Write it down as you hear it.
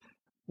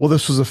Well,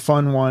 this was a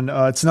fun one.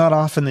 It's not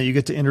often that you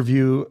get to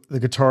interview the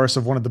guitarist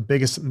of one of the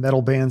biggest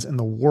metal bands in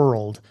the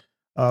world.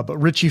 But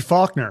Richie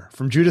Faulkner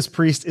from Judas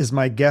Priest is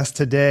my guest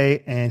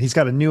today, and he's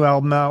got a new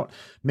album out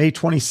May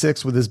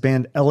 26th with his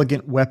band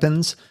Elegant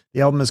Weapons.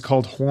 The album is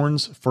called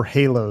Horns for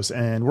Halos,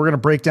 and we're going to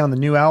break down the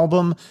new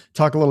album,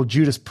 talk a little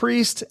Judas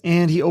Priest,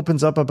 and he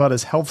opens up about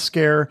his health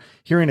scare,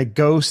 hearing a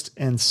ghost,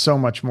 and so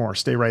much more.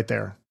 Stay right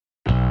there.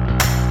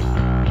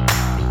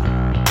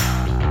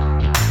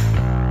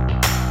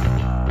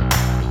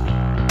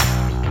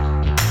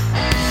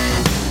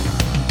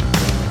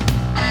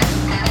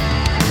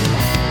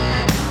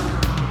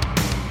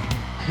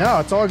 No,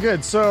 it's all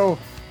good. So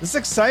this is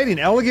exciting.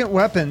 Elegant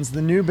Weapons,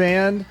 the new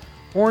band,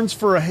 Horns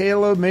for a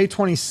Halo, May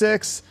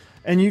 26th.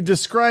 And you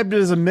described it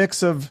as a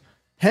mix of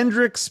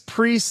Hendrix,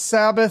 Priest,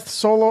 Sabbath,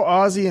 Solo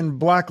Ozzy, and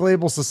Black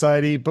Label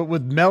Society, but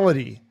with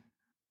melody.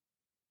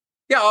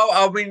 Yeah,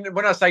 I mean,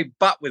 when I say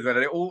 "but" with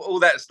melody, all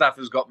that stuff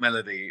has got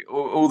melody.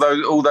 All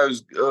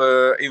those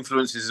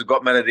influences have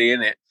got melody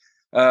in it.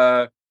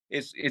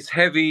 It's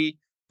heavy,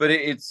 but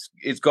it's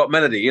got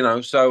melody, you know.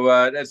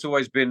 So that's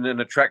always been an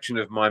attraction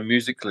of mine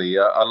musically.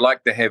 I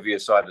like the heavier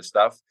side of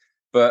stuff,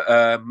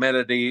 but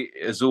melody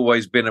has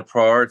always been a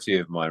priority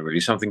of mine. Really,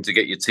 something to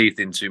get your teeth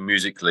into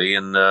musically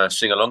and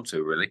sing along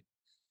to. Really.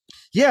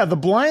 Yeah, the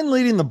Blind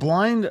Leading the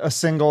Blind, a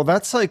single.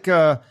 That's like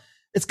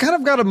it's kind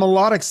of got a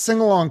melodic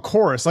sing-along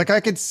chorus. Like I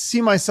could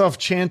see myself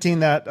chanting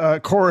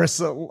that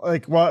chorus,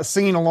 like while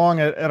singing along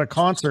at a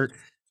concert.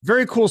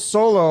 Very cool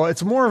solo.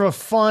 It's more of a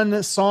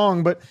fun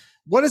song, but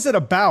what is it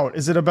about?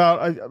 Is it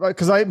about,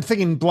 because I'm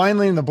thinking Blind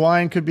Leading the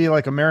Blind could be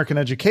like American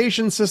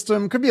education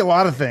system, could be a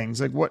lot of things.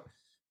 Like what?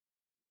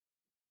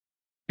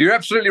 You're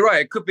absolutely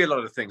right. It could be a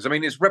lot of things. I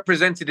mean, it's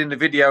represented in the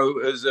video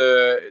as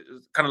a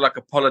kind of like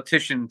a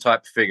politician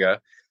type figure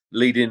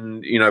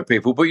leading, you know,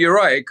 people. But you're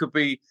right. It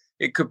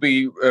could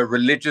be a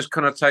religious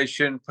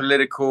connotation,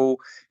 political.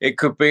 It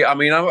could be. I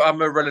mean,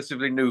 I'm a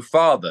relatively new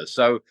father,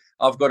 so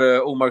I've got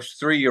a almost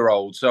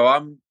 3-year-old. So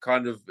I'm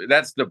kind of,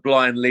 that's the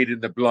blind leading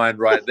the blind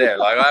right there.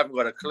 Like I haven't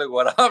got a clue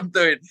what I'm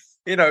doing,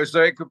 you know.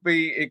 So it could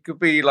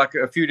be like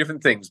a few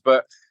different things.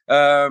 But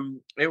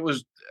it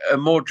was a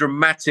more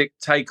dramatic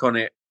take on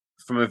it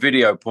from a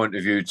video point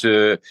of view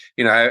to,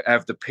 you know,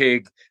 have the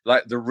pig,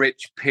 like the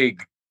rich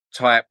pig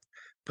type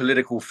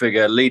political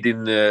figure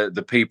leading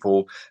the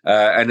people,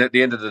 and at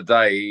the end of the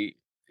day,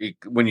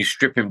 when you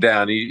strip him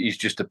down, he's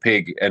just a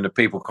pig, and the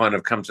people kind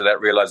of come to that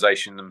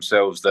realization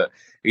themselves that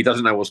he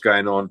doesn't know what's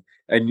going on,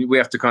 and we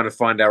have to kind of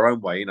find our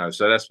own way, you know.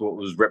 So that's what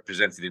was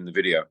represented in the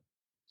video.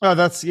 Oh,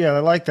 I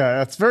like that.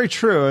 That's very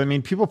true. I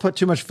mean, people put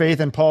too much faith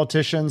in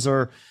politicians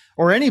or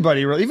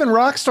anybody, really. Even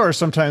rock stars.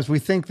 Sometimes we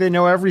think they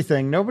know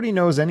everything. Nobody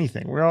knows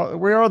anything. We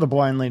are the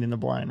blind leading the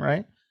blind,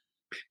 right?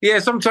 Yeah,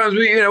 sometimes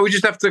we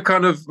just have to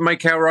kind of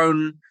make our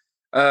own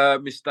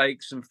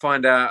mistakes and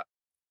find out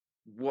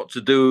what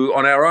to do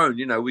on our own.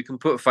 You know, we can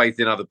put faith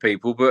in other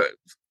people, but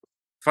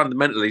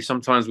fundamentally,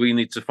 sometimes we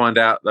need to find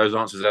out those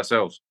answers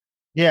ourselves.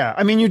 Yeah,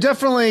 I mean, you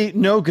definitely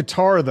know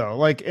guitar though.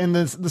 Like in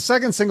the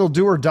second single,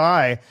 "Do or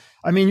Die,"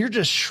 I mean, you're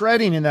just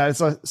shredding in that.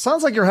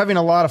 Sounds like you're having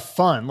a lot of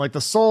fun, like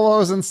the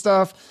solos and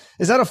stuff.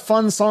 Is that a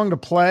fun song to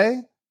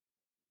play?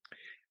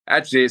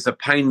 Actually, it's a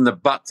pain in the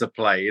butt to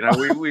play. You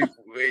know, we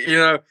you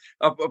know,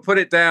 I put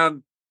it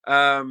down.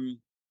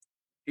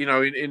 You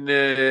know, in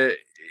the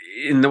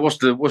what's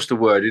the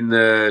word, in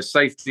the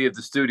safety of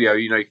the studio.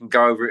 You know, you can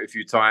go over it a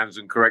few times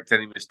and correct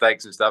any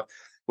mistakes and stuff.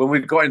 When we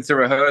got into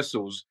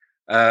rehearsals,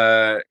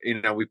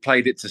 you know, we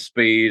played it to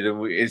speed,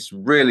 and it's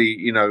really,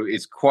 you know,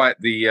 it's quite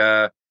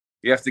the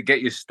you have to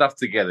get your stuff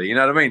together. You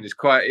know what I mean?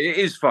 It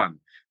is fun,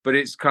 but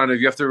it's kind of,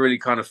 you have to really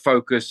kind of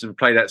focus and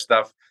play that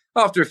stuff.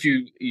 After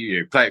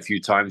you play it a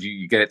few times,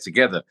 you get it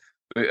together.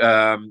 But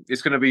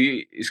it's going to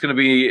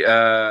be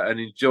an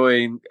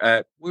enjoying.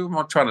 What am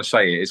I trying to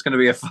say? It's going to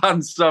be a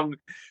fun song.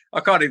 I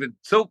can't even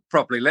talk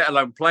properly, let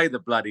alone play the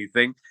bloody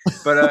thing.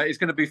 But it's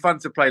going to be fun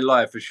to play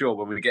live for sure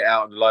when we get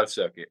out on the live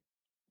circuit.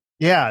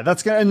 Yeah,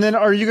 that's good. And then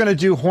are you going to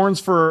do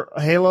Horns for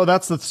Halo?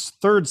 That's the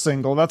third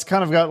single. That's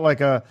kind of got like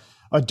a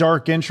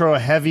dark intro,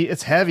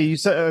 it's heavy. You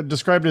said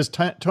described it as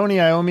Tony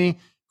Iommi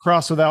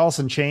crossed with Alice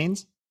in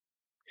Chains.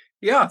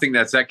 Yeah, I think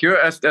that's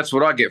accurate. That's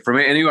what I get from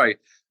it anyway.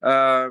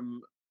 I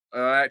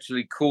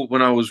actually called,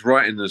 when I was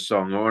writing the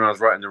song, or when I was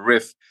writing the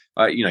riff,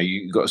 you know,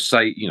 you got to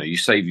say, you know, you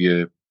save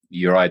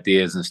your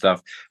ideas and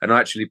stuff. And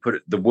I actually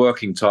put the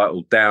working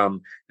title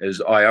down as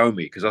Iommi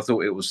because I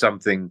thought it was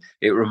something.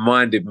 It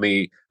reminded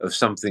me of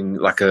something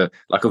like a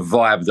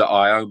vibe that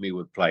Iommi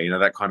would play. You know,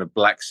 that kind of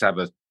Black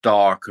Sabbath,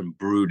 dark and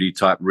broody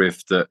type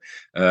riff that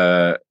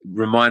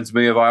reminds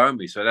me of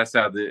Iommi. So that's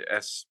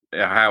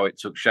how it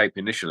took shape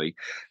initially.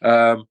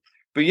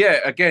 But yeah,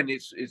 again,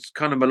 it's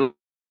kind of melodic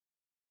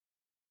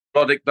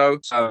though.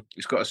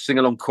 It's got a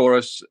sing-along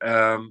chorus,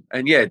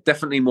 and yeah,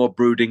 definitely more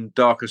brooding,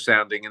 darker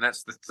sounding, and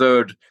that's the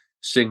third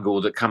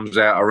single that comes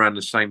out around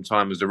the same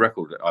time as the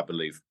record, I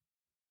believe.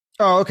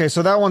 Oh, okay.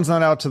 So that one's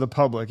not out to the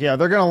public. Yeah,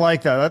 they're gonna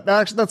like that.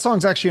 That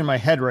song's actually in my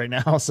head right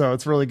now, so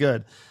it's really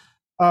good.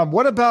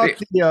 What about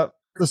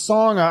the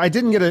song. I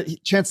didn't get a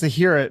chance to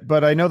hear it,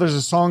 but I know there's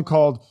a song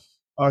called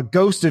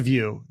 "Ghost of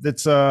You."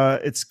 That's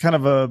it's kind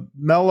of a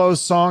mellow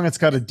song. It's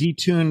got a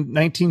detuned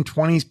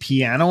 1920s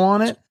piano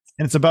on it,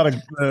 and it's about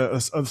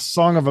a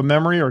song of a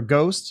memory or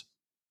ghost.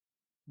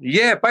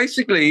 Yeah,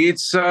 basically,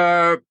 it's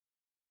a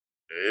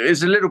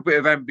little bit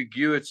of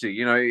ambiguity.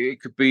 You know,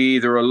 it could be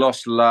either a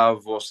lost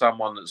love or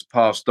someone that's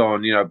passed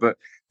on. You know, but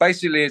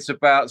basically, it's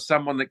about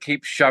someone that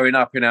keeps showing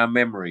up in our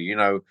memory. You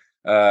know,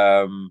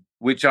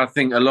 which I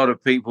think a lot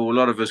of people, a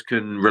lot of us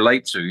can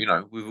relate to. You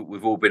know,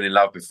 we've all been in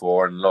love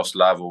before and lost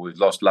love, or we've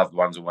lost loved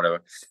ones or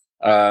whatever.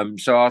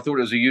 So I thought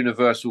it was a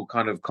universal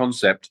kind of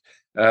concept,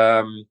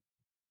 and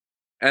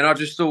I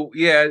just thought,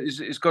 yeah,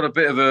 it's got a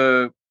bit of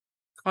a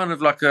kind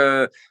of like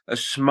a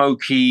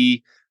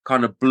smoky,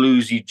 kind of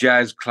bluesy,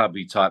 jazz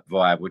clubby type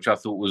vibe, which I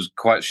thought was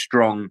quite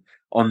strong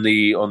on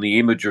the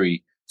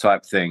imagery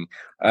type thing.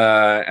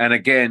 And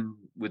again,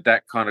 with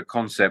that kind of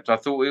concept, I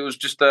thought it was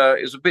just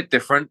it was a bit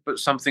different, but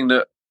something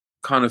that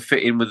kind of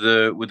fit in with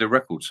the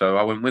record. So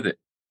I went with it.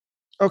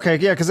 Okay,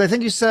 yeah, because I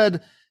think you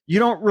said you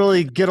don't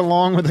really get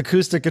along with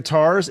acoustic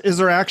guitars. Is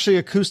there actually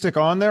acoustic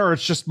on there, or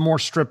it's just more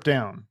stripped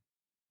down?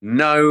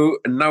 No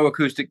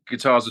acoustic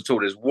guitars at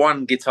all. There's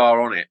one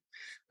guitar on it,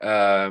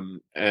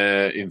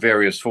 in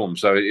various forms.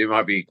 So it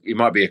might be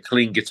a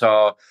clean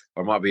guitar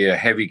or it might be a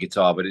heavy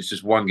guitar, but it's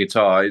just one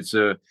guitar. It's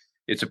a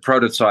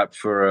prototype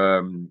for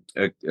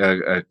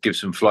a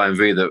Gibson Flying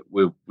V that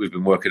we've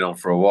been working on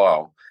for a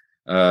while.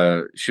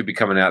 Should be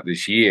coming out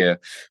this year,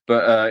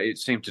 but it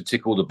seemed to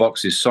tick all the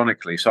boxes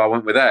sonically, so I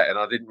went with that, and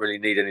I didn't really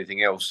need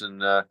anything else.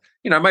 And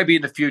maybe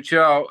in the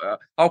future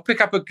I'll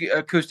pick up a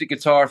acoustic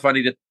guitar if I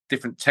need a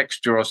different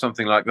texture or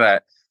something like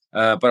that.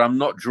 But I'm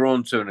not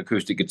drawn to an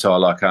acoustic guitar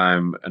like I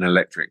am an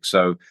electric.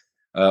 So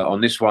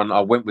on this one,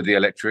 I went with the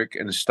electric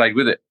and stayed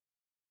with it.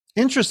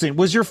 Interesting.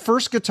 Was your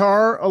first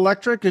guitar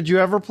electric? Did you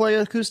ever play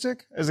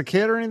acoustic as a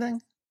kid or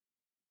anything?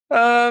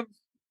 Um,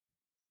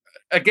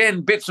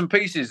 Again, bits and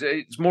pieces.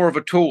 It's more of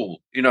a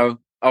tool.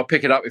 I'll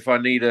pick it up if I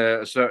need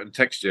a certain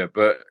texture.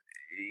 But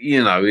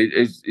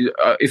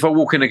if I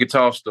walk in a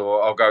guitar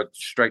store, I'll go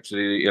straight to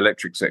the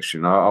electric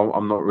section.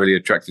 I'm not really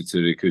attracted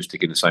to the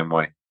acoustic in the same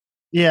way.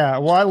 Yeah,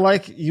 well, I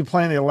like you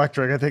playing the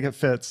electric. I think it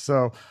fits.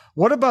 So,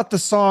 what about the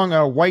song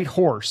 "White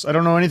Horse"? I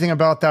don't know anything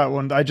about that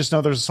one. I just know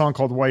there's a song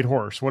called "White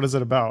Horse." What is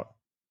it about?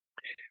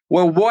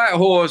 Well, White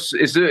Horse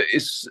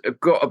is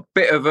got a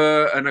bit of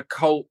an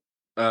occult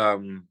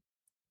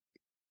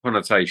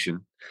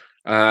connotation,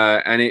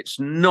 and it's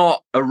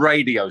not a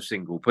radio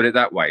single. Put it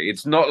that way.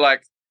 It's not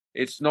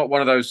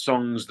one of those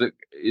songs that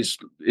is.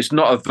 It's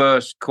not a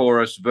verse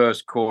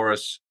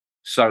chorus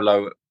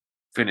solo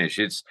finish.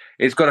 It's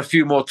got a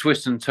few more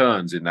twists and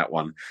turns in that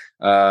one,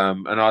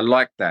 and I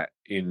like that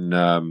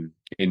in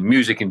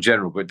music in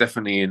general, but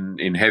definitely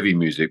in heavy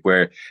music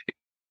where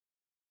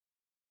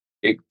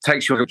it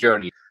takes you on a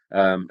journey.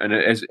 And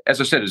as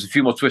I said, there's a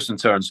few more twists and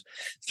turns.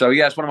 So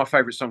yeah, it's one of my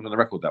favorite songs on the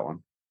record. That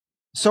one.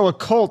 So, a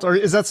cult, or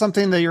is that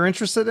something that you're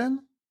interested in?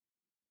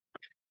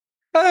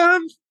 I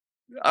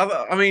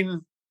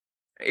mean,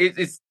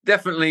 it's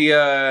definitely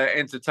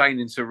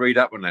entertaining to read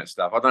up on that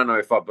stuff. I don't know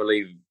if I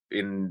believe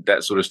in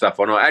that sort of stuff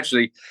or not.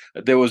 Actually,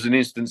 there was an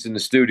instance in the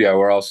studio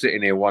where I was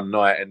sitting here one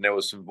night and there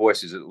was some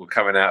voices that were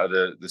coming out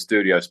of the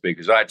studio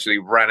speakers. I actually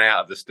ran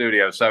out of the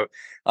studio. So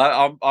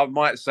I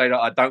might say that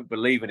I don't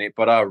believe in it,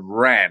 but I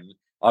ran.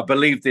 I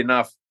believed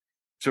enough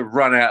to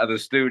run out of the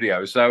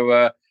studio.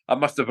 So I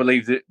must have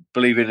believed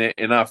in it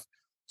enough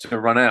to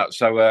run out.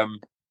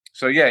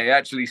 So yeah, it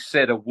actually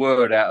said a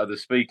word out of the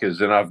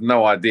speakers, and I've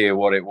no idea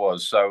what it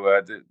was.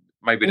 So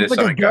maybe there's Like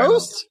a something going on.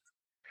 ghost?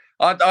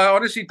 I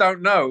honestly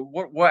don't know.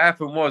 What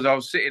happened was I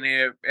was sitting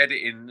here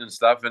editing and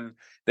stuff, and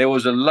there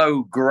was a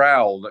low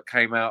growl that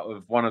came out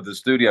of one of the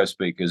studio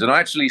speakers, and I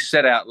actually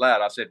said out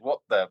loud, I said, "What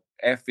the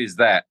F is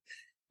that?"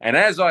 And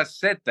as I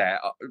said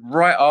that,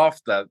 right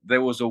after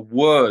there was a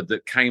word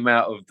that came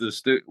out of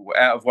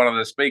out of one of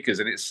the speakers,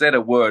 and it said a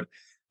word.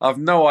 I've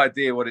no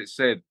idea what it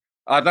said.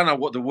 I don't know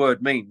what the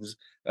word means,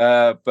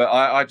 but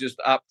I just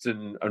upped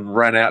and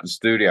ran out the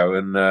studio,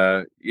 and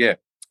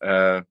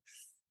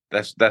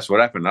that's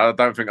what happened. I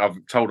don't think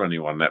I've told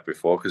anyone that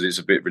before because it's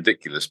a bit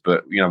ridiculous.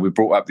 But we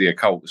brought up the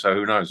occult, so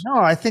who knows? No,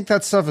 I think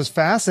that stuff is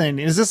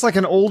fascinating. Is this like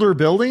an older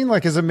building?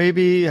 Like, is it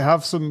maybe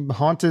have some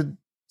haunted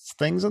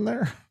things in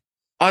there?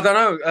 I don't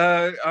know.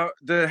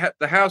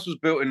 The house was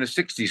built in the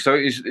 '60s, so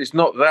it's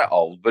not that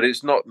old, but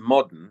it's not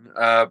modern.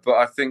 But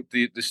I think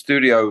the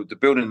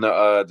building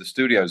that the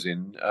studio's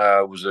in,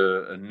 was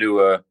a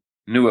newer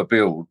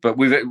build. But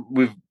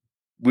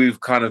we've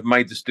kind of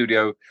made the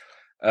studio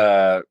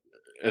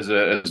as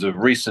a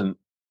recent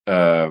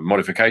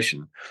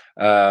modification.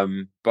 But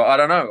I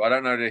don't know. I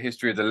don't know the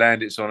history of the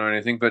land it's on or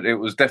anything. But it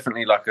was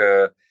definitely like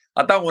I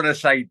don't want to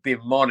say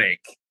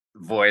demonic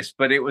voice,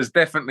 but it was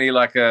definitely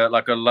like a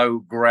low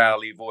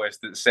growly voice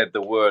that said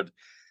the word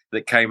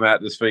that came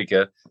out the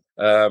speaker.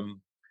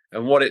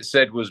 and what it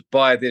said was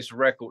buy this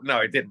record. No,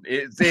 it didn't.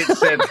 It said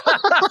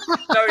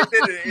no, it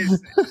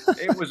didn't.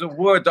 It was a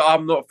word that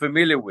I'm not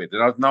familiar with,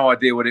 and I've no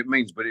idea what it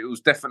means. But it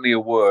was definitely a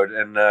word,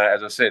 and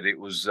as I said, it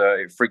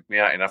freaked me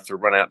out enough to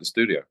run out the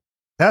studio.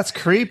 That's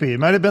creepy. It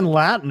might have been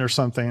Latin or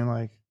something.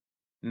 Like,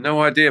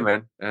 no idea,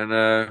 man.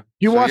 And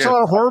you watch a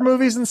lot of horror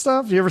movies and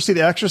stuff. You ever see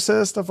The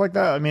Exorcist, stuff like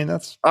that? I mean,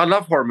 I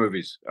love horror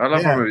movies.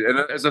 Horror movies, and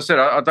as I said,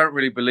 I don't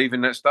really believe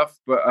in that stuff,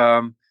 but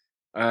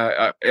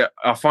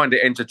I find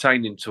it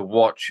entertaining to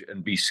watch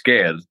and be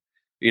scared.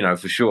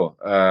 For sure.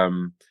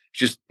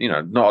 Just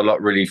not a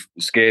lot really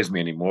scares me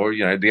anymore.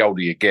 The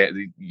older you get,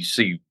 you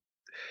see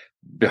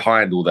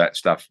behind all that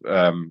stuff.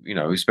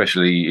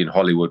 Especially in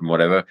Hollywood and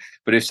whatever.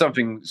 But if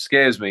something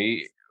scares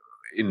me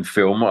in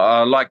film,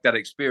 I like that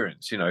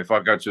experience. If I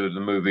go to the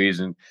movies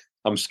and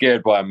I'm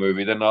scared by a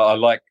movie, then I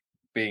like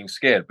being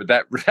scared. But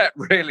that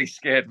really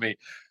scared me.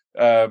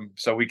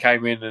 So we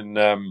came in and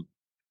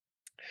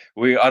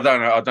I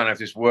don't know if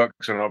this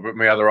works or not, but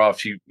my other half,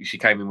 she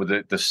came in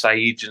with the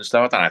sage and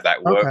stuff. I don't know if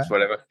that works,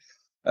 whatever.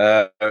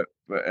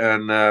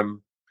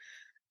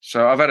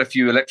 So I've had a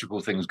few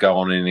electrical things go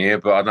on in here,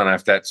 but I don't know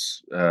if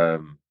that's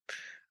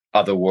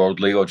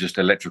otherworldly or just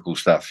electrical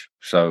stuff.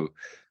 So,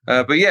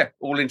 but yeah,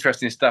 all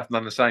interesting stuff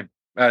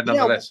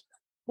nonetheless.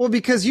 Well,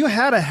 because you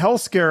had a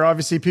health scare,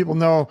 obviously people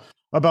know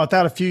about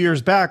that a few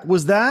years back.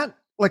 Was that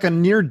like a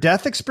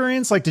near-death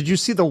experience? Like, did you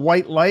see the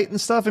white light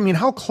and stuff? I mean,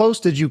 how close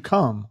did you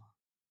come?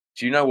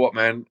 Do you know what,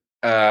 man?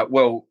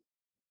 Well,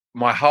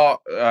 I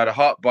had a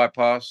heart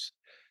bypass.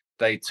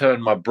 They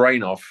turned my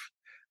brain off,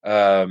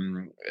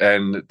 and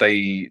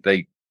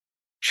they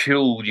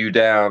chill you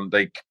down.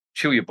 They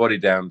chill your body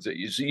down.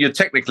 You're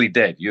technically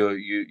dead. You're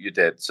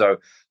dead. So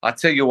I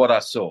tell you what I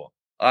saw.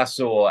 I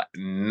saw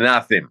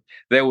nothing.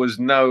 There was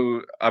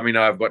no. I mean,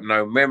 I've got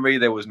no memory.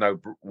 There was no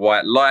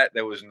white light.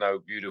 There was no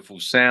beautiful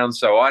sound.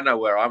 So I know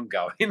where I'm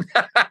going.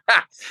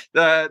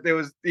 There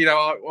was,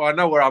 I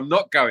know where I'm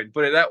not going.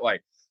 Put it that way.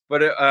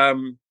 But I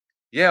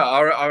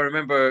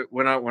remember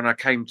when I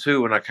came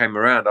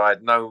around, I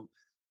had no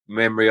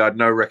memory, I had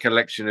no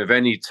recollection of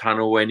any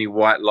tunnel, any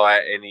white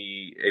light,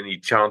 any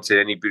chanting,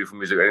 any beautiful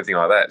music, anything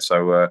like that.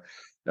 So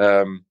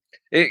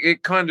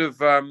it kind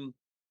of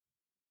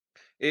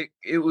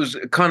it was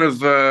kind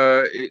of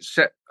it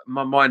set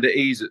my mind at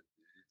ease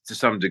to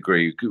some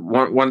degree.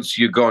 Once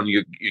you're gone,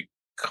 you're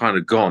kind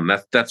of gone.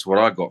 That's what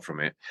I got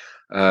from it.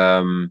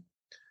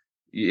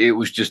 It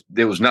was just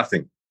there was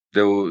nothing.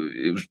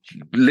 It was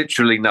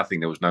literally nothing.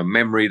 There was no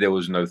memory. There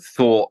was no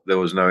thought. There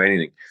was no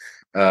anything.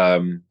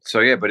 So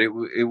yeah, but it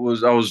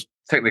was. I was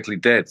technically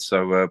dead.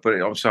 So,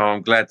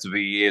 I'm glad to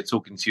be here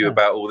talking to you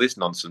about all this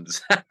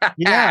nonsense.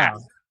 Yeah.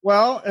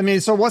 Well, I mean,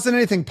 so it wasn't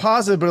anything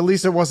positive, but at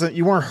least it wasn't.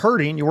 You weren't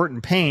hurting. You weren't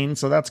in pain.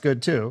 So that's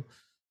good too.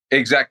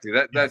 Exactly.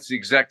 That's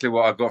exactly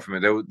what I got from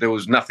it. There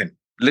was nothing.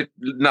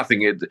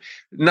 Nothing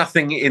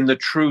in the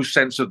true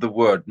sense of the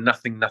word.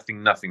 Nothing.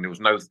 There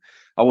was no.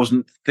 I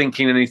wasn't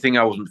thinking anything.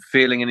 I wasn't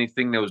feeling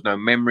anything. There was no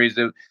memories.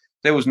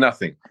 There was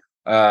nothing.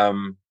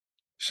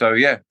 So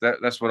yeah,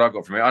 that's what I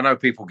got from it. I know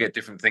people get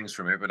different things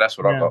from it, but that's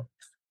what I got.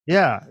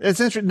 Yeah, it's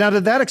interesting. Now,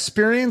 did that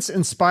experience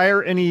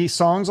inspire any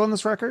songs on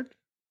this record?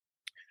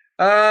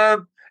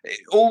 All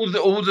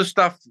the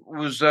stuff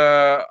was,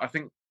 I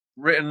think,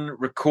 written,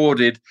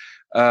 recorded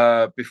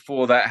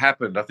before that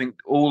happened. I think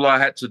all I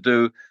had to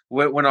do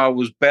when I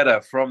was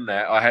better from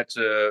that, I had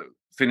to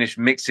finish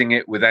mixing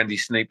it with Andy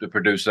Sneap, the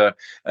producer,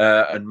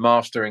 and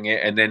mastering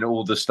it, and then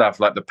all the stuff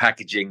like the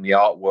packaging, the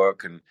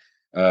artwork, and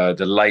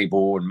the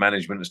label and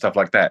management and stuff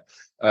like that.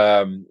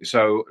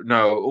 So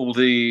no, all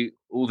the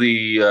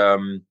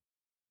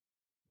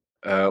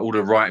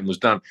writing was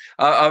done.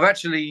 I've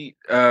actually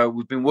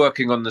we've been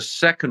working on the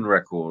second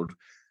record,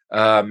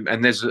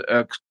 and there's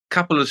a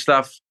couple of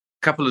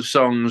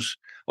songs,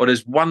 or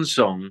there's one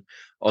song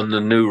on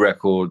the new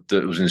record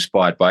that was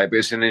inspired by it, but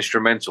it's an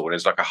instrumental.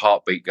 There's like a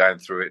heartbeat going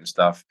through it and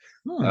stuff.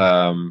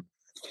 So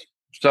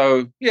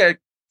yeah,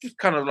 just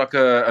kind of like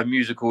a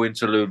musical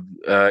interlude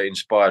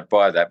inspired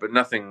by that, but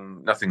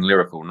nothing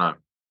lyrical, no.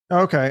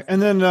 Okay,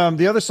 and then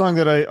the other song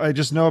that I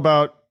just know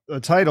about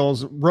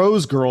titles,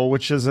 Rose Girl,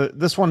 which is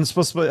this one's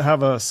supposed to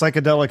have a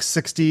psychedelic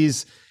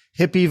 60s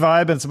hippie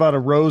vibe. And it's about a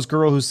rose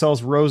girl who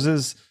sells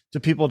roses to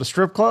people at a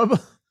strip club.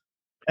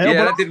 And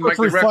that didn't make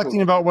the record.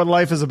 Reflecting about what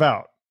life is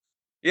about.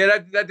 Yeah,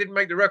 that didn't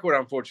make the record,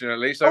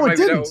 unfortunately. So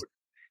maybe it didn't.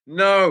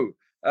 No.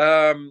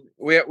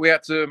 We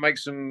had to make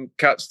some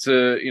cuts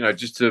to,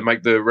 just to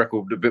make the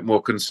record a bit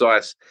more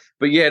concise.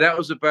 But yeah, that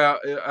was about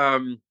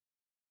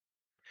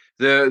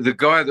the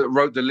guy that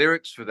wrote the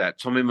lyrics for that,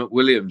 Tommy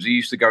McWilliams. He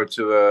used to go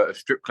to a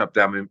strip club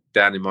down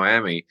in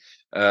Miami.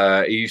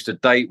 He used to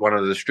date one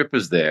of the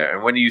strippers there,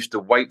 and when he used to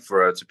wait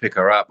for her to pick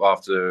her up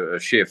after a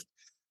shift,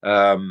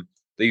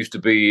 there used to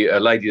be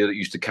a lady that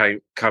used to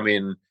come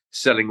in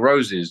selling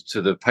roses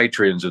to the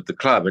patrons of the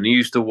club, and he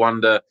used to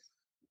wonder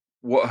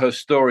what her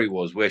story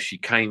was, where she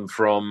came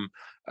from,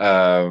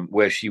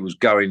 where she was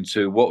going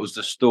to, what was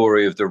the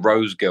story of the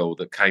rose girl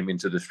that came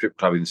into the strip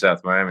club in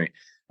South Miami.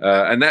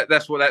 And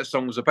that's what that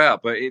song was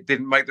about. But it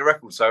didn't make the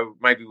record, so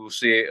maybe we'll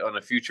see it on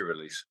a future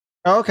release.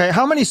 Okay.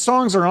 How many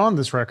songs are on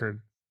this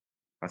record?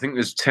 I think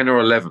there's 10 or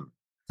 11.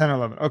 10 or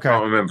 11. Okay.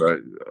 Can't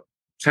remember.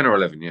 10 or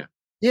 11, yeah.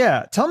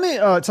 Yeah. Tell me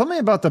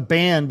about the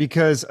band,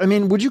 because I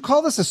mean, would you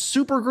call this a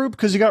super group?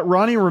 Because you got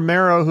Ronnie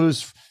Romero,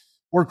 who's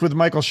worked with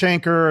Michael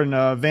Schenker and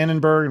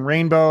Vandenberg and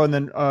Rainbow, and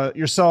then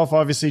yourself,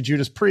 obviously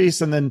Judas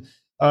Priest, and then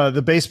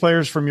the bass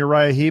players from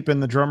Uriah Heep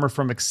and the drummer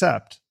from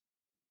Accept.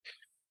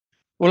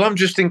 Well, I'm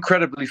just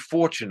incredibly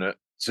fortunate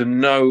to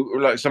know,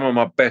 like, some of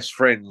my best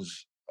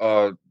friends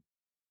are,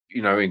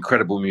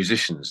 incredible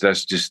musicians.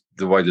 That's just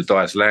the way the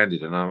dice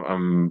landed, and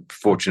I'm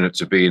fortunate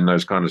to be in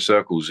those kind of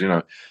circles.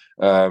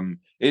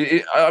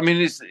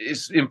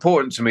 It's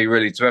important to me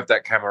really to have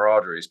that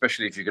camaraderie,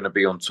 especially if you're going to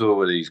be on tour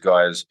with these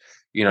guys.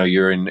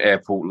 You're in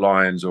airport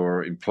lines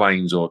or in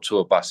planes or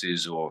tour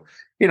buses, or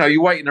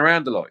you're waiting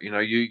around a lot.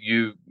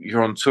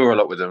 You're on tour a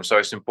lot with them, so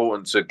it's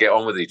important to get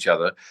on with each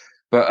other.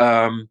 But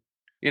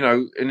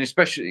and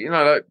especially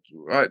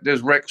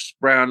there's Rex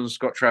Brown and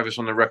Scott Travis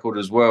on the record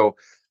as well,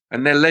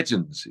 and they're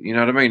legends. You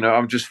know what I mean?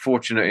 I'm just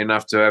fortunate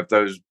enough to have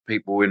those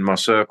people in my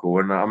circle,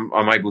 and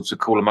I'm able to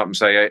call them up and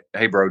say,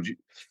 hey bro,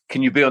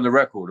 can you be on the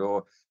record,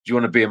 or do you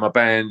want to be in my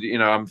band?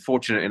 I'm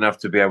fortunate enough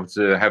to be able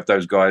to have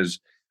those guys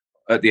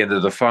at the end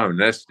of the phone.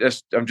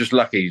 I'm just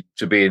lucky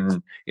to be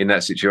in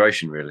that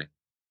situation, really.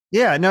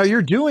 Yeah. Now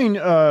you're doing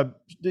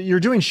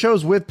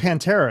shows with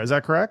Pantera. Is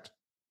that correct?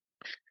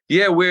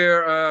 Yeah,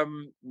 we're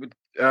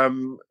I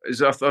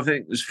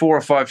think there's 4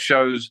 or 5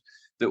 shows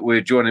that we're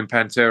joining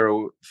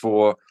Pantera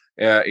for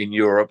in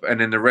Europe,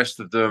 and then the rest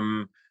of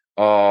them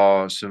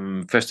are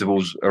some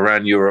festivals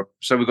around Europe.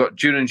 So we've got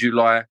June and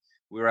July.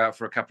 We're out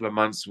for a couple of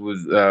months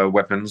with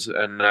Weapons,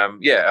 and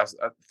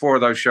 4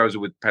 of those shows are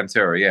with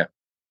Pantera. Yeah,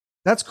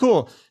 that's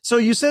cool. So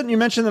you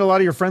mentioned that a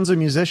lot of your friends are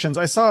musicians.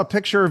 I saw a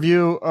picture of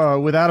you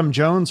with Adam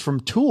Jones from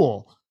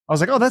Tool. I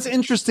was like, oh, that's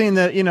interesting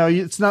that,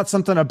 it's not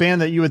a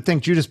band that you would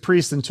think Judas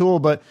Priest and Tool,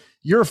 but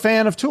you're a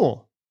fan of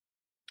Tool.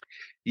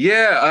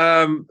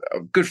 Yeah,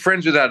 good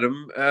friends with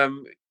Adam.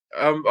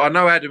 I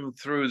know Adam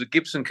through the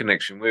Gibson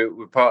connection. We're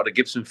part of the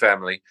Gibson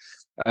family,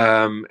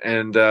 and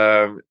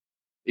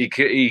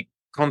he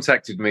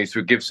contacted me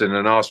through Gibson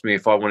and asked me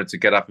if I wanted to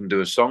get up and do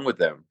a song with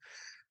them.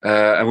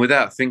 And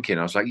without thinking,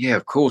 I was like, yeah,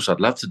 of course, I'd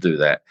love to do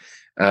that.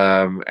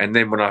 And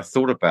then when I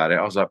thought about it,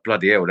 I was like,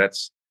 bloody hell,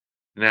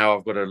 now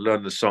I've got to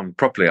learn the song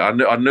properly. I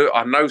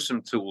know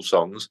some Tool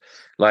songs,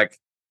 like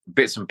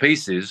bits and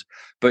pieces,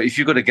 but if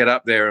you've got to get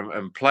up there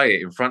and play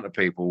it in front of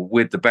people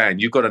with the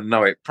band, you've got to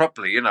know it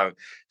properly,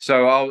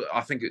 So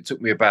I think it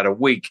took me about a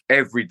week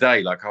every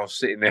day. Like, I was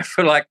sitting there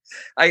for like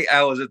 8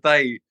 hours a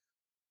day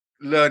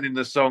learning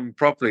the song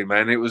properly,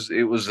 man. It was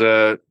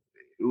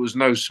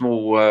no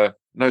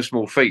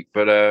small feat,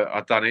 but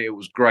I'd done it. It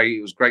was great.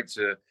 It was great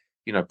to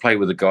play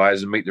with the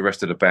guys and meet the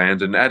rest of the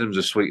band. And Adam's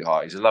a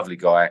sweetheart. He's a lovely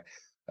guy.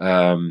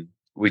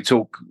 We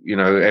talk,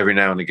 every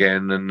now and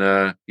again. And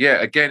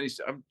again,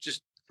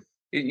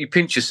 you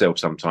pinch yourself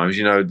sometimes.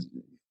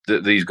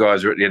 That these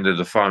guys are at the end of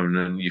the phone,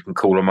 and you can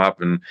call them up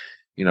and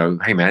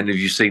hey man, have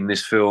you seen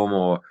this film,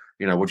 or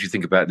what do you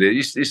think about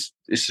this?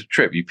 It's a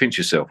trip. You pinch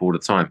yourself all the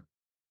time.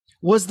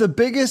 Was the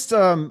biggest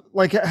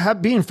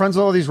being friends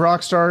with all these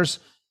rock stars,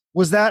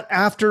 was that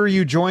after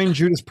you joined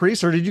Judas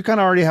Priest, or did you kind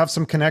of already have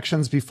some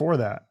connections before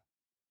that?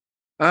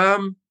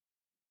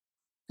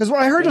 Because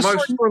I heard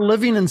you were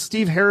living in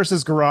Steve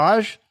Harris's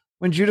garage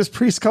when Judas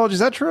Priest called you. Is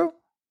that true?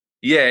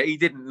 Yeah, he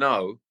didn't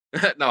know.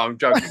 No, I'm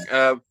joking.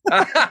 No,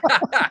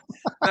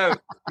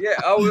 yeah,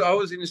 I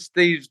was in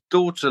Steve's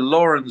daughter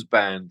Lauren's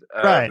band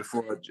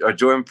before I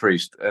joined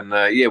Priest, and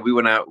we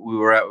went out. We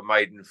were out with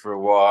Maiden for a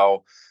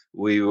while.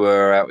 We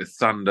were out with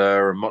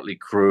Thunder and Motley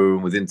Crue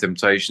and Within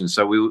Temptation.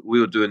 So we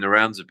were doing the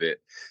rounds a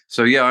bit.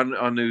 So yeah,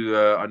 I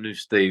knew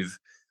Steve.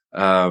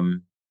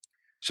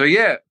 So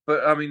yeah,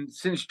 but I mean,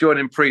 since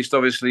joining Priest,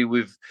 obviously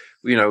we've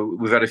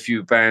had a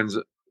few bands.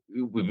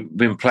 We've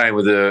been playing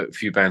with a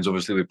few bands,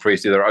 obviously with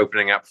Priest, either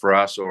opening up for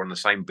us or on the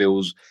same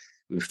bills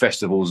with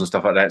festivals and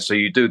stuff like that. So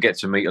you do get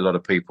to meet a lot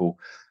of people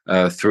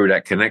through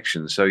that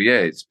connection. So yeah,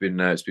 it's been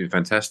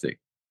fantastic.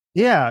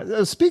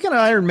 Yeah. Speaking of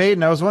Iron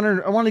Maiden, I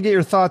want to get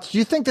your thoughts. Do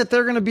you think that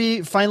they're going to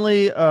be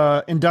finally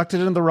inducted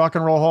into the Rock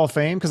and Roll Hall of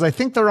Fame? Because I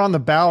think they're on the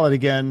ballot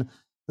again.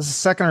 This is the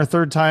second or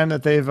third time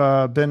that they've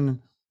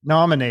been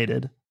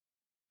nominated.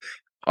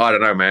 I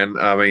don't know, man.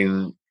 I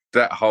mean,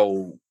 that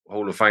whole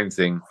Hall of Fame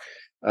thing,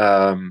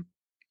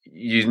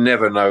 you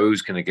never know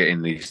who's going to get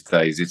in these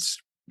days.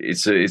 It's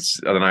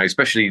I don't know,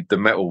 especially the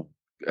metal.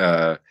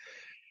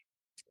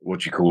 What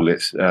do you call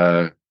it?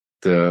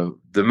 The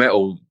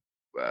metal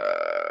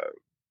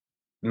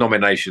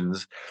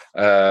nominations.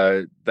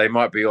 They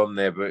might be on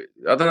there, but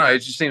I don't know. It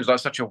just seems like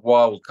such a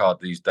wild card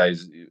these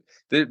days.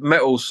 The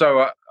metal's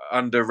so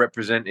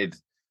underrepresented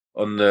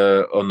on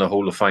the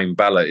Hall of Fame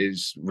ballot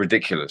is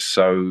ridiculous.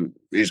 So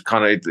it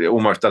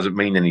almost doesn't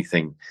mean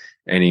anything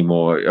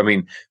anymore. I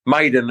mean,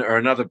 Maiden are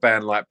another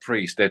band like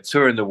Priest. They're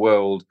touring the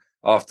world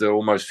after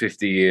almost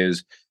 50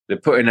 years. They're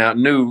putting out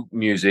new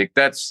music.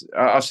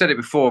 I've said it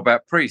before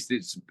about Priest.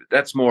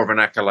 That's more of an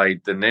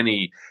accolade than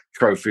any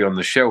trophy on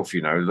the shelf.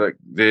 Like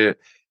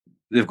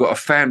they've got a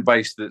fan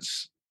base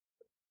that's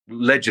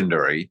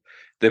legendary.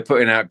 They're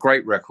putting out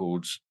great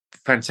records,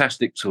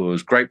 fantastic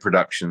tours, great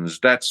productions.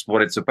 That's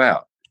what it's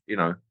about,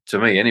 to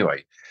me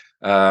anyway.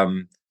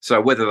 So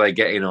whether they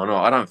get in or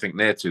not, I don't think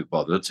they're too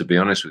bothered, to be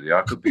honest with you.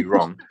 I could be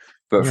wrong,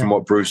 but Yeah. from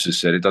what Bruce has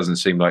said, it doesn't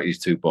seem like he's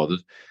too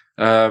bothered.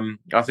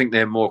 I think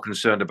they're more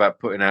concerned about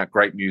putting out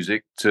great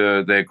music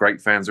to their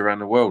great fans around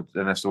the world,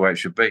 and that's the way it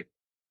should be.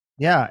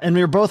 Yeah. And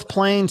we're both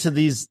playing to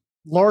these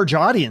large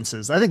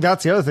audiences. I think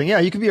that's the other thing. Yeah.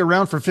 You could be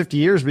around for 50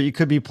 years, but you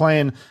could be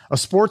playing a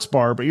sports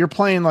bar, but you're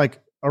playing like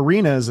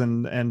arenas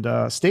and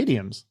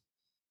stadiums.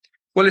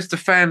 Well, it's the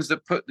fans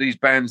that put these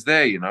bands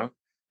there,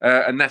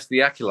 and that's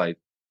the accolade.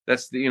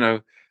 That's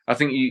I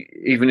think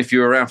even if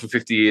you're around for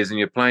 50 years and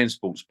you're playing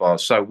sports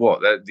bars, so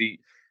what?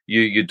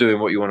 You're doing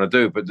what you want to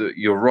do. But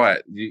you're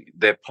right.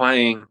 They're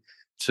playing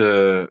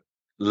to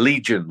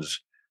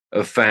legions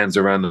of fans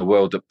around the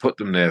world that put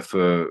them there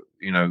for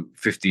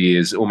 50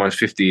 years, almost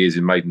 50 years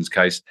in Maiden's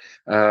case,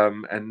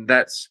 and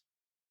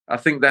I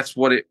think that's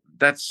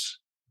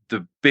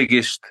the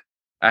biggest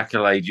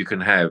accolade you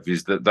can have,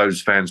 is that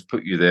those fans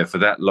put you there for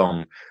that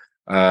long,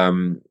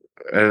 and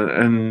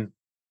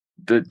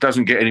it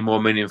doesn't get any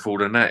more meaningful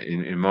than that,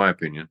 in my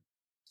opinion.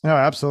 No,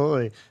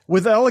 absolutely.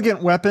 With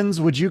Elegant Weapons,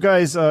 would you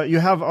guys, you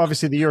have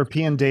obviously the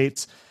European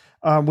dates.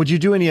 Would you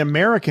do any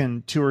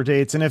American tour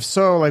dates? And if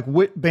so, like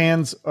what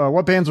bands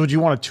would you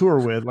want to tour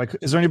with? Like,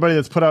 is there anybody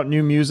that's put out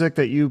new music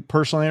that you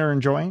personally are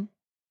enjoying?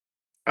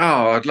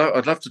 Oh, I'd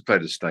love to play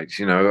the States.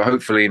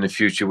 Hopefully in the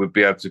future we'd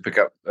be able to pick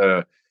up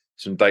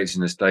some dates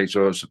in the States,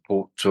 or a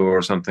support tour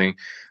or something.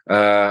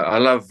 I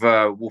love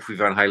Wolfie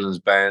Van Halen's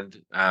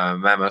band,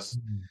 Mammoth.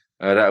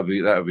 That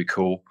would be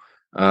cool.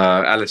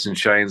 Alice in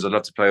Chains. I'd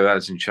love to play with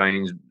Alice in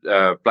Chains.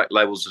 Black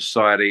Label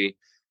Society.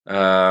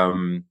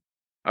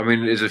 I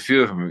mean, there's a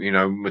few of them.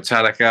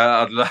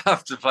 Metallica. I'd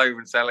love to play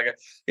with Metallica.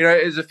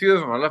 There's a few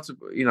of them. I'd love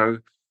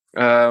to.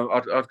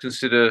 I'd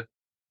consider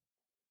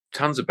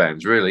tons of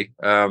bands, really.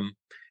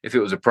 If it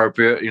was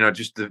appropriate,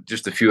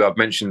 just a few I've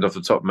mentioned off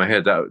the top of my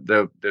head,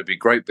 there'd be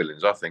great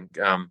billings, I think.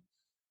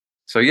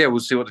 So yeah, we'll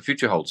see what the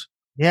future holds.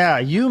 Yeah,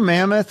 you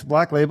Mammoth,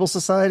 Black Label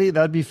Society,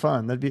 that'd be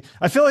fun.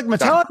 I feel like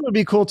Metallica would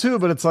be cool too,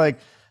 but it's like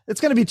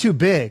it's going to be too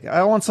big.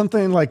 I want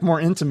something like more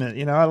intimate,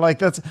 I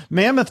like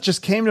Mammoth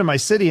just came to my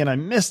city and I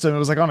missed them. It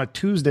was like on a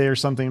Tuesday or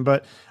something,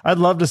 but I'd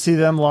love to see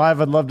them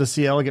live. I'd love to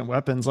see Elegant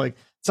Weapons. Like,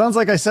 sounds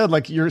like I said,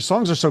 like your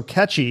songs are so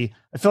catchy.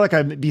 I feel like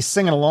I'd be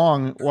singing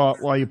along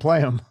while you play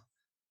them.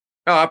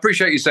 Oh, I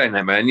appreciate you saying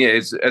that, man. Yeah,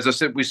 as I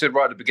said, we said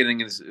right at the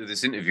beginning of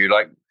this interview,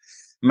 like,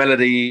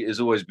 melody has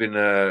always been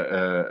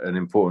an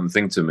important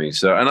thing to me.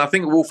 So, and I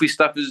think Wolfie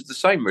stuff is the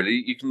same.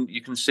 Really,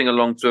 you can sing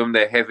along to them.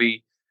 They're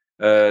heavy,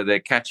 they're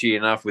catchy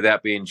enough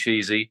without being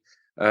cheesy.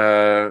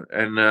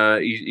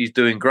 And he's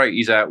doing great.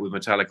 He's out with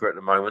Metallica at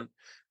the moment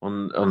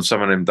on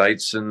some of them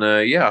dates, and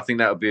yeah, I think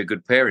that would be a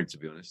good pairing, to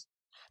be honest.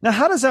 Now,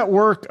 how does that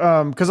work?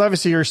 Because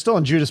obviously you're still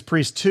in Judas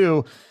Priest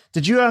too.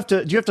 Do you have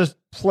to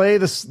play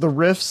the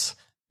riffs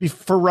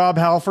for Rob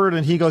Halford,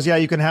 and he goes, yeah,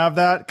 you can have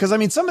that? Because I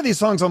mean, some of these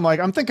songs,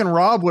 I'm thinking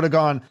Rob would have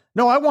gone,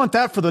 no, I want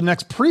that for the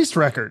next Priest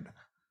record.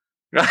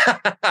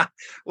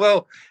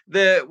 Well,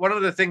 one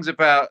of the things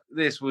about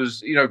this was,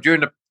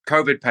 during the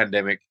COVID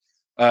pandemic,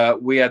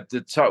 we had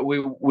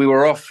we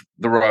were off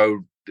the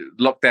road.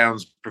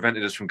 Lockdowns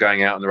prevented us from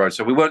going out on the road,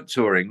 so we weren't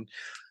touring.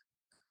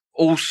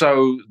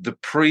 Also, the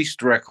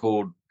Priest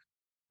record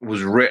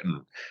was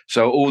written,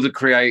 so all the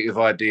creative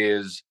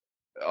ideas,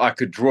 I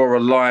could draw a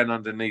line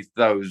underneath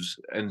those,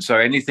 and so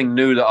anything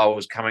new that I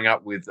was coming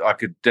up with, I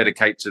could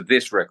dedicate to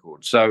this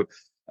record. So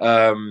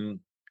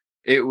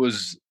it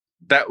was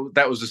that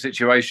was the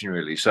situation,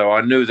 really. So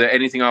I knew that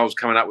anything I was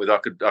coming up with,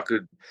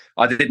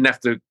 I didn't have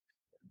to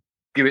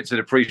give it to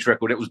the Priest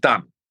record; it was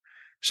done.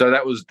 So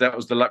that was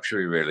the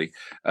luxury, really.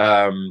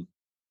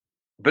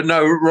 But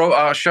no,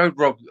 I showed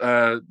Rob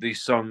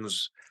these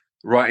songs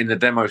right in the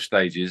demo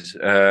stages,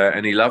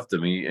 and he loved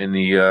them.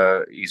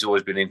 He's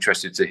always been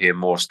interested to hear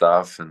more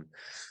stuff,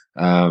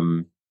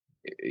 and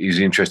he's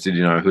interested,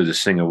 who the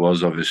singer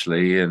was,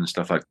 obviously, and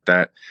stuff like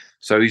that.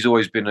 So he's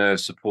always been a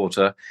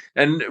supporter,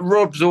 and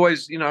Rob's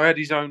always, had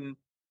his own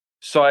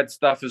side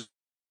stuff as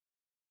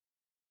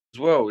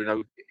well.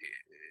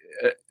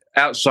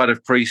 Outside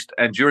of Priest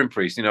and during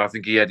Priest, I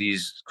think he had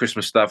his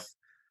Christmas stuff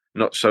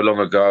not so long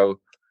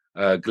ago.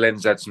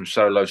 Glenn's had some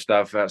solo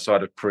stuff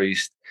outside of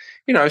Priest,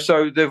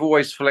 so they've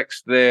always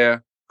flexed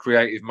their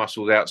creative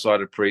muscles outside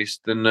of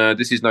Priest, and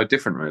this is no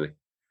different, really.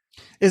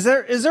 Is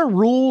there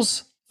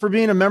rules for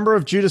being a member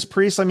of Judas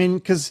Priest? I mean,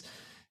 because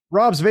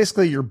Rob's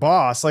basically your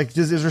boss. Like,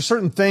 is there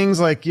certain things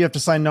like you have to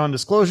sign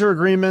non-disclosure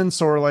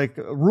agreements or like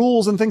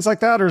rules and things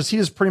like that, or does he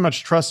just pretty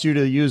much trust you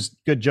to use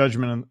good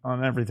judgment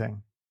on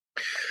everything?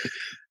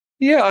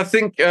 Yeah, I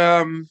think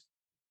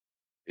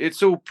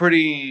it's all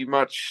pretty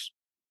much.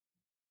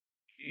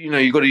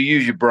 You've got to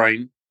use your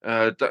brain.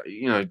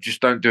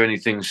 Just don't do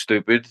anything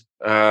stupid.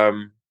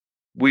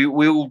 we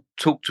all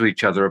talk to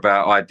each other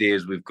about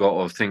ideas we've got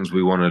or things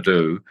we want to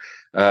do.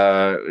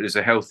 There's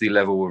a healthy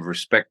level of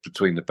respect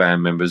between the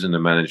band members and the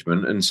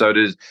management, and so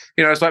there's,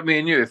 it's like me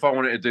and you. If I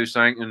wanted to do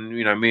something,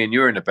 and me and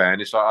you're in a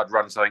band, it's like I'd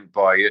run something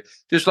by you,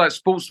 just like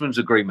sportsmen's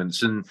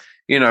agreements. And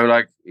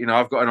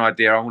I've got an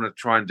idea. I want to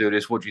try and do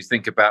this. What do you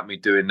think about me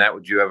doing that?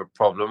 Would you have a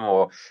problem,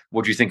 or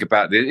what do you think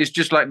about this? It's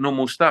just like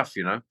normal stuff.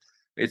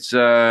 It's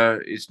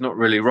not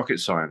really rocket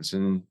science,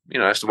 and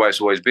that's the way it's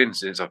always been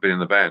since I've been in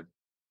the band.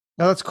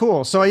 No, that's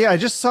cool. So yeah, I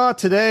just saw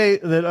today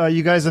that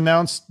you guys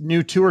announced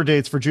new tour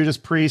dates for Judas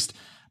Priest.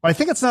 I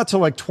think it's not till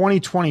like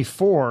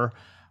 2024.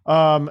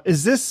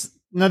 Is this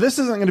now? This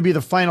isn't going to be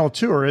the final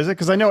tour, is it?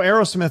 Because I know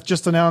Aerosmith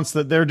just announced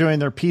that they're doing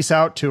their Peace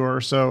Out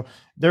tour, so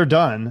they're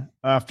done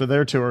after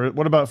their tour.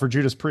 What about for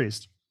Judas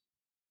Priest?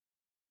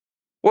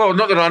 Well,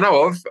 not that I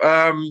know of.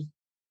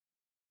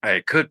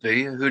 It could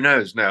be. Who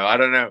knows? No, I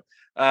don't know.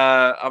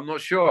 I'm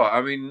not sure.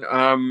 I mean,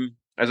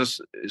 as I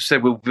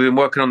said, we've been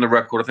working on the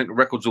record. I think the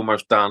record's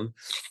almost done.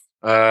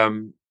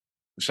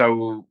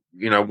 So,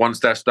 once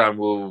that's done,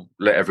 we'll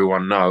let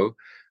everyone know.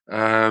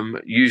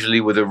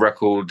 Usually with a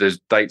record, there's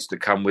dates that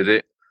come with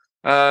it.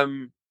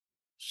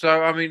 So,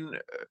 I mean,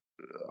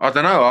 I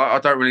don't know. I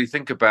don't really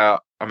think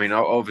about,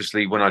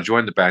 obviously when I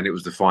joined the band, it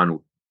was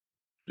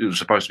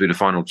supposed to be the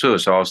final tour.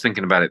 So I was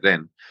thinking about it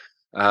then.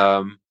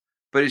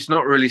 But it's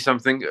not really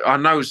something I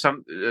know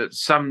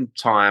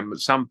sometime at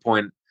some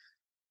point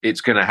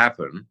it's going to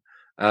happen.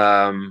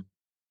 The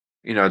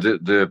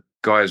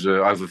guys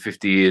are over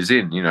 50 years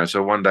in,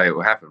 so one day it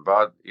will happen.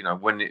 But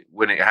when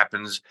it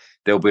happens,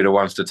 they'll be the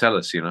ones to tell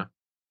us.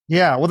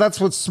 Yeah, well,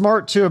 that's what's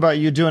smart too about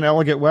you doing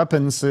Elegant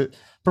Weapons. To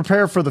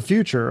prepare for the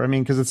future. I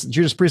mean, because it's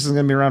Judas Priest is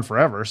going to be around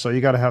forever, so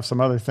you got to have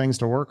some other things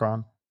to work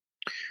on.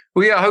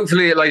 Well, yeah,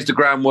 hopefully it lays the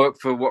groundwork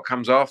for what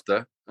comes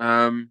after.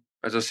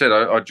 As I said,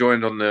 I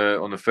joined on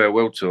the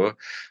farewell tour.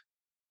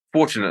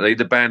 Fortunately,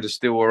 the band is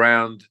still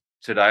around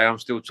today. I'm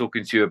still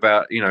talking to you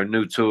about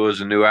new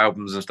tours and new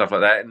albums and stuff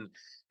like that, and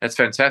that's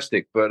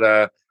fantastic. But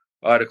I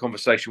had a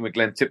conversation with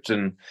Glenn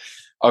Tipton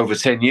over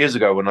 10 years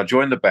ago when I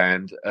joined the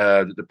band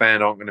that the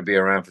band aren't going to be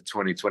around for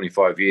 20,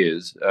 25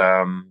 years.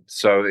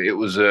 So it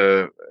was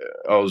I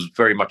was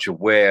very much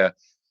aware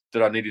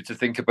that I needed to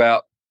think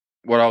about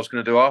what I was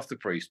going to do after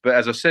Priest. But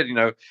as I said,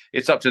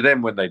 it's up to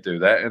them when they do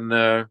that,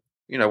 and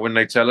when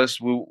they tell us,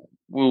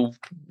 we'll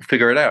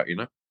figure it out.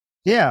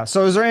 Yeah.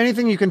 So is there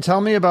anything you can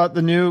tell me about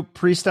the new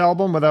Priest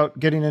album without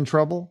getting in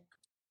trouble?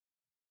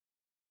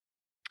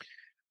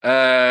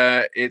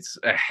 It's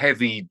a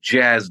heavy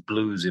jazz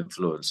blues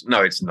influence.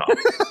 No, it's not.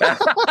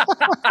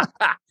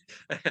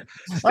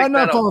 I'm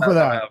not falling for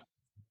that.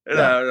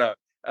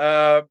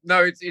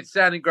 No, it's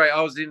sounding great.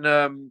 I was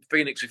in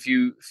Phoenix a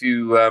few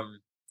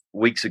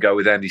weeks ago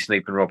with Andy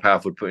Sneap and Rob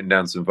Halford putting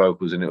down some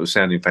vocals, and it was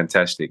sounding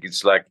fantastic.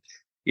 It's like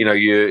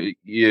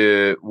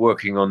you're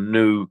working on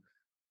new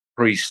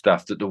Priest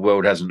stuff that the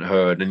world hasn't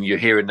heard, and you're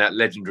hearing that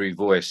legendary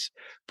voice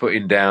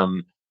putting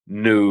down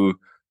new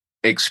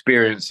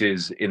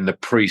experiences in the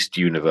Priest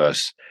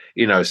universe.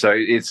 So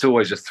it's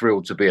always a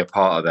thrill to be a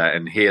part of that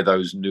and hear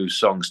those new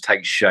songs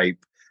take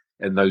shape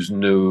and those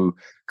new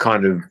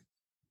kind of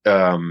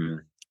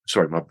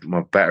sorry,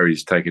 my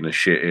battery's taking a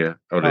shit here.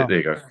 There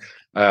you go.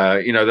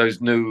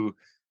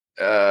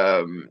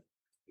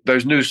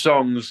 Those new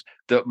songs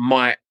that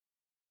might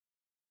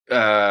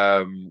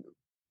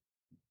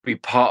be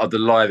part of the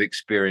live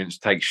experience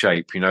take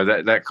shape,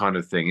 that kind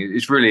of thing.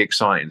 It's really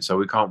exciting. So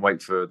we can't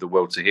wait for the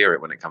world to hear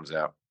it when it comes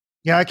out.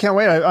 Yeah, I can't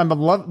wait. I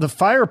love the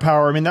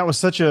Firepower. I mean, that was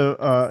such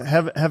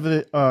a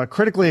heavily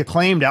critically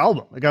acclaimed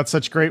album. It got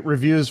such great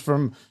reviews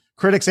from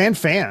critics and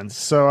fans.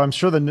 So I'm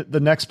sure the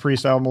next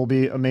Priest album will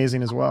be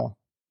amazing as well.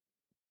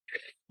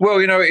 Well,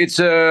 it's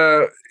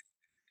a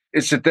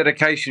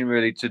dedication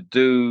really to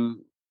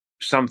do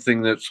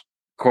something that's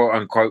quote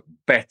unquote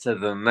better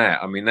than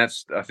that. I mean,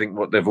 that's, I think,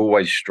 what they've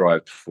always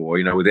strived for,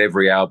 with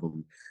every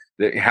album.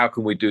 How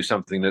can we do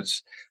something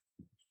that's,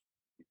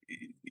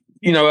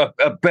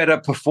 a better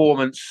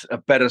performance, a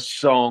better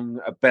song,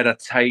 a better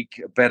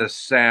take, a better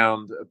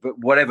sound, but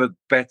whatever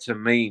better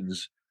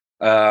means.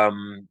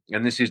 And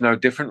this is no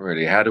different,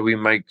 really. How do we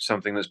make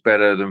something that's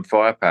better than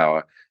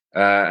Firepower?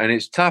 And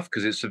it's tough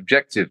because it's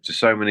subjective to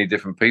so many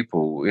different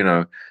people,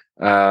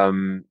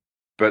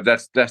 but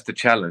that's the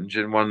challenge,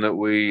 and one that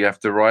we have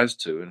to rise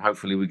to, and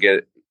hopefully we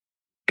get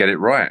it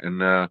right.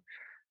 And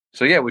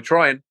so yeah, we're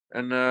trying,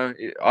 and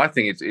I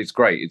think it's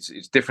great.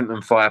 It's different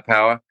than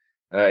Firepower.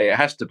 It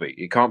has to be.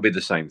 It can't be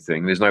the same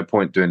thing. There's no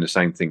point doing the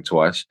same thing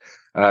twice.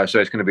 So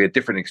it's going to be a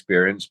different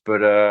experience.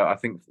 But I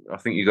think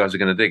you guys are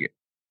going to dig it.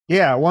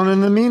 Yeah. Well, in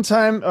the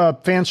meantime,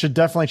 fans should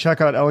definitely check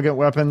out Elegant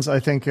Weapons.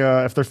 I think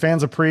if they're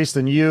fans of Priest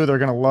and they're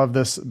going to love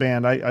this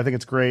band. I think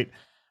it's great.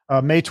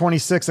 May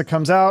 26th it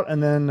comes out,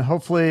 and then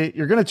hopefully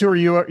you're going to tour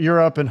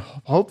Europe and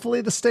hopefully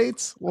the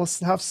States. We'll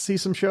have to see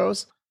some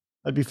shows.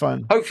 That'd be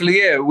fun. Hopefully,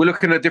 yeah. We're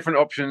looking at different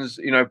options,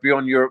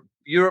 beyond Europe.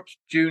 Europe's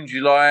June,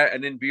 July,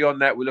 and then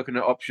beyond that, we're looking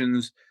at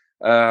options.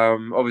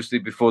 Obviously,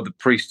 before the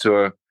Priest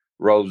tour,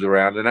 rolls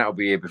around, and that'll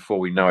be here before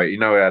we know it. You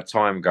know how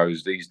time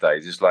goes these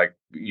days. It's like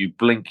you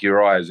blink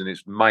your eyes and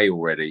it's May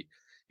already.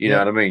 You know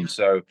what I mean?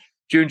 So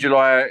June,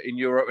 July in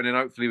Europe, and then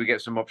hopefully we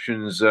get some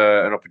options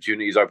and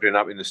opportunities opening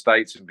up in the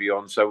States and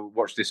beyond. So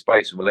watch this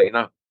space and we'll let you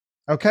know.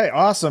 Okay,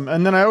 awesome.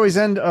 And then I always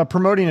end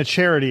promoting a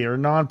charity or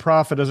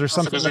nonprofit. Is there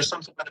something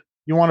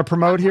you want to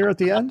promote here at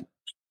the end?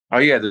 Oh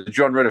yeah, the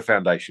John Ritter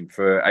Foundation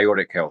for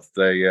Aortic Health.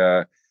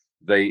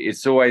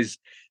 It's always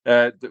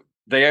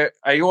the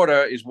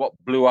aorta is what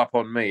blew up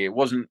on me. It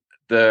wasn't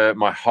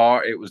my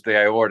heart; it was the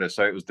aorta.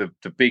 So it was the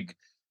big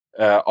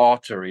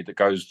artery that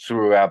goes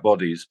through our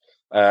bodies.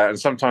 And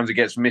sometimes it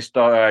gets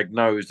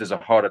misdiagnosed as a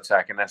heart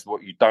attack, and that's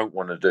what you don't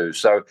want to do.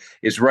 So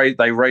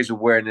they raise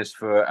awareness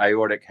for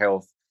aortic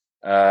health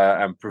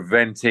and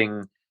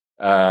preventing,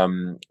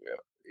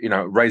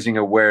 raising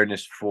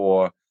awareness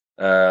for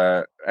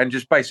and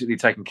just basically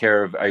taking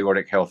care of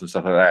aortic health and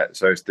stuff like that.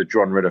 So it's the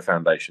John Ritter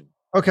Foundation.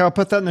 Okay, I'll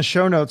put that in the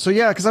show notes. So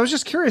yeah, because I was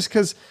just curious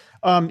because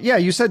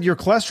you said your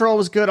cholesterol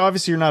was good.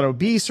 Obviously, you're not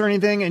obese or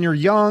anything, and you're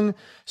young.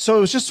 So it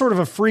was just sort of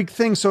a freak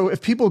thing. So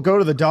if people go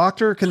to the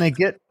doctor, can they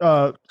get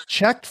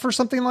checked for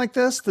something like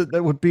this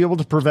that would be able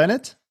to prevent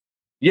it?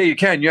 Yeah, you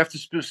can. You have to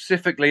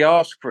specifically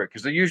ask for it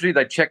because usually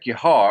they check your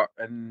heart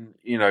and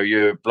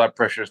your blood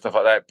pressure and stuff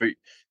like that. But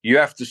you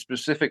have to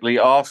specifically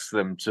ask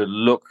them to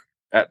look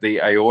at the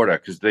aorta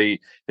because the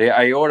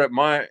aorta,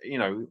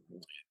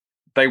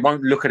 they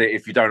won't look at it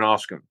if you don't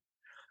ask them.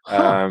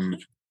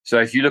 So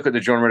if you look at the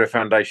John Ritter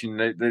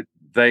Foundation,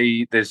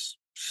 there's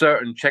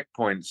certain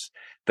checkpoints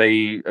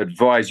they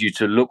advise you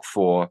to look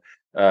for,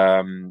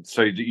 so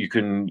that you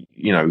can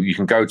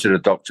go to the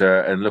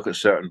doctor and look at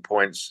certain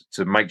points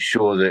to make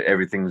sure that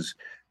everything's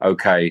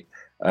okay.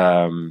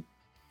 Because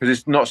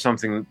it's not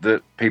something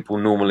that people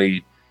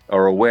normally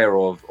are aware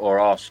of or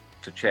ask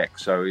to check.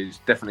 So it's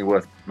definitely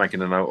worth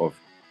making a note of.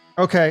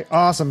 Okay,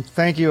 awesome.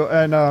 Thank you.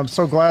 And I'm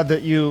so glad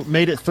that you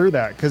made it through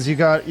that because you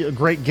got a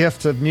great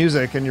gift of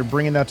music and you're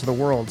bringing that to the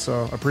world.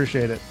 So I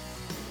appreciate it.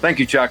 Thank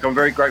you, Chuck. I'm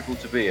very grateful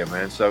to be here,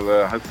 man.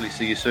 So hopefully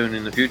see you soon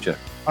in the future.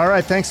 All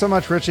right. Thanks so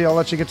much, Richie. I'll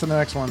let you get to the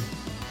next one.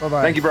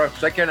 Bye-bye. Thank you, bro.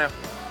 Take care now.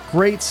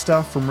 Great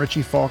stuff from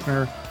Richie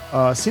Faulkner.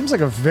 Seems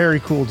like a very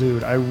cool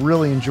dude. I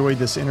really enjoyed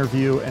this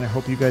interview and I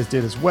hope you guys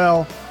did as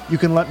well. You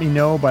can let me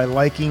know by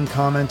liking,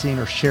 commenting,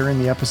 or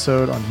sharing the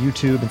episode on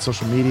YouTube and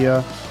social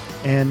media.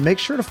 And make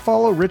sure to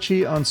follow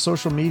Richie on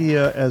social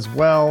media as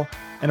well.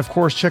 And of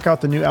course, check out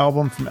the new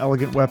album from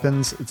Elegant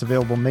Weapons. It's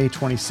available May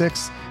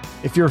 26th.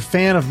 If you're a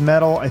fan of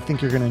metal, I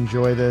think you're going to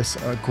enjoy this.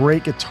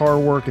 Great guitar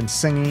work and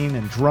singing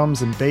and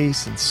drums and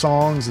bass and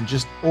songs and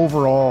just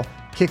overall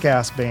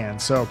kick-ass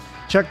band. So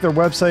check their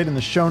website in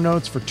the show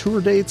notes for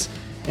tour dates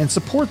and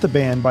support the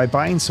band by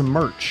buying some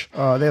merch.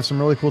 They have some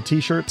really cool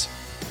t-shirts.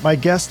 My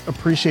guests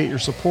appreciate your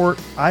support.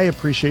 I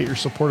appreciate your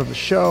support of the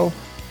show.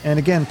 And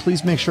again,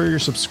 please make sure you're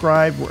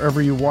subscribed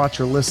wherever you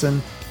watch or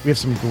listen. We have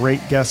some great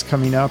guests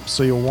coming up,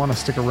 so you'll want to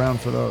stick around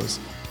for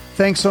those.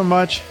 Thanks so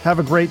much. Have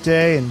a great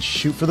day and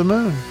shoot for the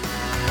moon.